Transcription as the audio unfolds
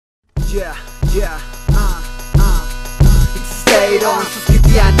Yeah, yeah, It's Stato,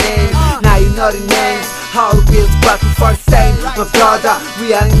 suscritti name. Now you know the names. All wheels battle for same. My brother,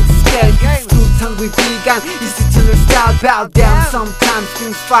 we are in this game. It's true tongue we vegan. Easy to understand about them. Sometimes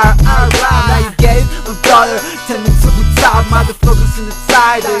things fire around. Now you gave my brother 10 minutes of the top. Motherfuckers in the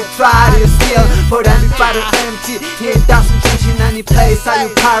side. They try to steal, but everybody empty. It doesn't change in any place. Are you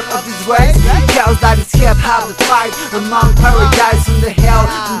part of this race? Chaos that is hip hop, the fight among paradise and the hell.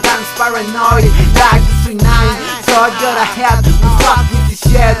 Sometimes paranoid, like the 3-9. So I gotta help me fuck with this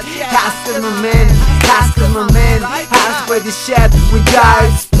shit. Ask my man, ask my man, ask where this shit we die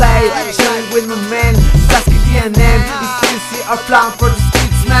display. Chilling with my man, Zasky DNM. It's easy, our plan for the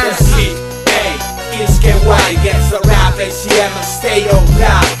streets, man. Es que guay, gets a rap, ACM, Stato,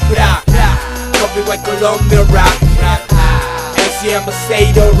 bla, bla, bla. Coffe white Colombia rap, rap. ACM,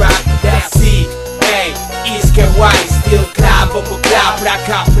 Stato, rap, that's it. Es que guay, still clap, bombo clap,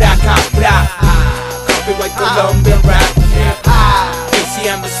 braca, braca, bra. Coffe white Colombia rap,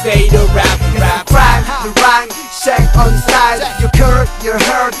 ACM, Stato, rap, rap. The rhyme, shake on the side. You curve, you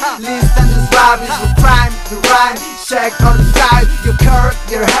hurt, listen this rap is the crime. The rhyme, shake on the side. You curve,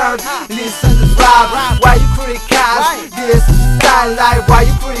 you hurt, listen this rap. Why you criticize this style life? Why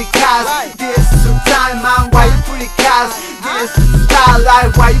you criticize this time, man? Why you criticize this style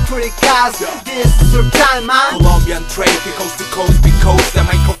life? Why you criticize this time, man? Colombian trade, coast to coast, because the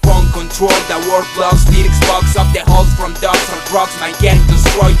microphone control the word blocks, lyrics box up the holes from dogs and rocks. My gang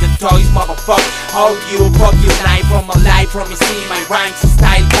destroyed the toys, motherfucker. How you fuck your life from my life, from me see my rhymes and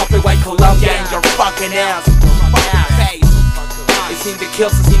style. Copy white Colombia in your fucking ass. It's in the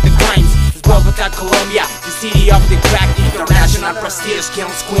kills, it's in the crimes. It's Bogota, Colombia, the city of the crack. International prestige,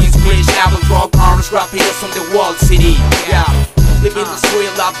 kills, queens, bridge, level, drug, arms, rapids on the wall city. Yeah, living the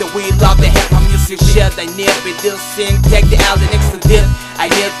street, love the weed, love the hip-hop music shit. I need with this sing, take the L, the next to dip.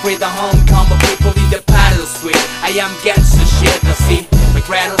 I need free the homecoming people in the paddle suite. I am gangster shit, I see. My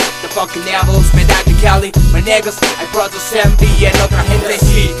grados, the fucking devils, medalla de Cali, my niggas, I brought the MV and otra gente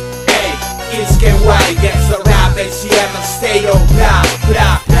sí. Es que guay, gets a rap, ACM, Stato, bla,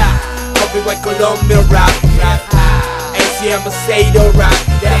 bla, bla. Coffe white Colombia rap, rap. ACM, Stato, rap,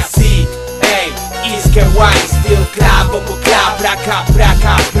 that's it. Es que guay, still clap, bombo clap, braca,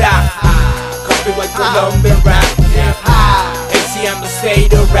 braca, bra. Coffe white Colombia rap, ACM,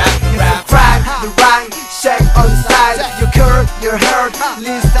 Stato, rap, rap. The rhyme, shake on the side. You curve, you hurt,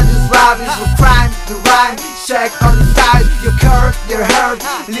 listen this rap is a crime. The rhyme, shake on the side. You curve, you hurt,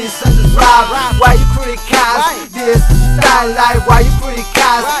 listen this rap. Why you criticize this style life? Why you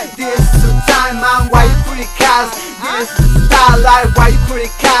criticize this time, man? Why you criticize this style life? Why you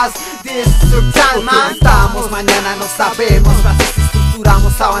criticize this time, man? Estamos, mañana no sabemos.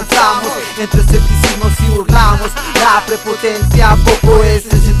 Estructuramos, avanzamos entre escepticismos y burlamos. La prepotencia poco es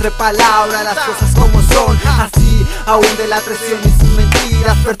entre palabras, las cosas como son. Así, aún de la presión y sus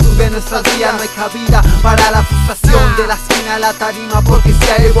mentiras perturben nuestras vidas. No hay cabida para la frustración. De la esquina a la tarima, porque si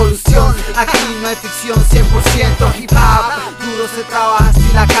hay evolución. Aquí no hay ficción, 100% hip hop. Duro se trabaja,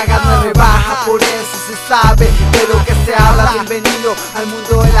 si la cagas no rebaja. Por eso se sabe de lo que se habla. Bienvenido al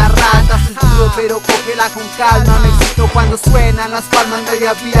mundo de las ratas. Es duro pero cógela con calma. Me excito cuando suenan las palmas.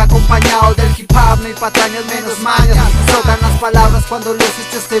 Media vida acompañado del hip hop. No hay patrañas menos mañas. Tocan las palabras cuando los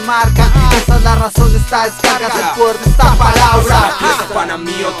hechos te marcan. Esa es la razón de esta descarga, del poder de esta palabra. Pana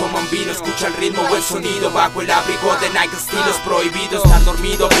mío, toma un vino, escucha el ritmo, buen sonido. Bajo el abrigo de Nike, estilos prohibidos. Estar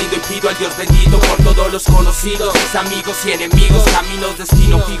dormido, brindo y pido al Dios bendito por todos los conocidos, mis amigos y enemigos. Caminos,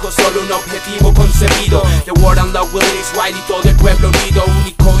 destino fijo, solo un objetivo concebido. The world and love will is wild y todo el pueblo unido.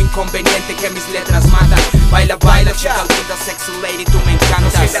 Único inconveniente que mis letras matan. Baila, baila, chica linda, sexy lady, tú me encantas.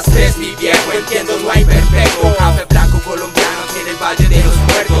 No sientas estrés, mi viejo, entiendo, no hay perfecto. Café blanco colombiano tiene el Valle de los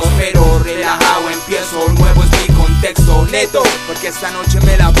Muertos. Pero relajado empiezo, nuevo es mi contexto neto, porque esta noche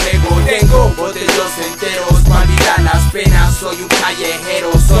me la pego. Tengo botellos enteros para olvidar las penas. Soy un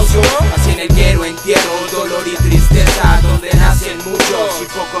callejero socio, así en el guero entierro dolor y tristeza. Donde nacen muchos y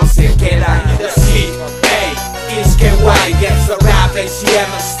pocos se quedan. Sí, es que guay, gets a rap,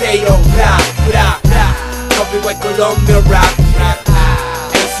 ACM, Stato, bla, bla, bla. Coffe white Colombia rap, rap.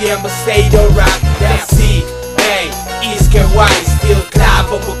 ACM, Stato, rap, that's it. Es que guay, still clap,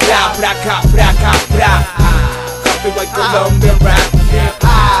 bombo clap, braca, braca, bra. Coffe white Colombia rap,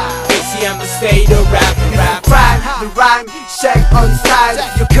 ACM, Stato, rap, rap. The rhyme, shake on the side.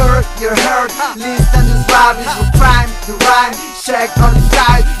 You curve, you hurt, listen this rap is a crime. The rhyme, shake on the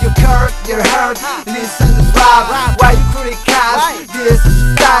side. You curve, you hurt, listen this rap. Why you criticize this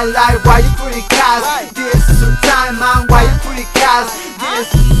style life? Why you criticize this time, man? Why you criticize this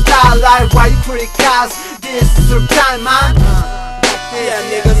style life? Why you criticize this time, man? Yeah,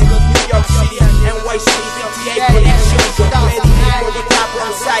 niggas.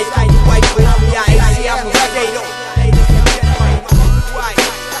 white Colombia.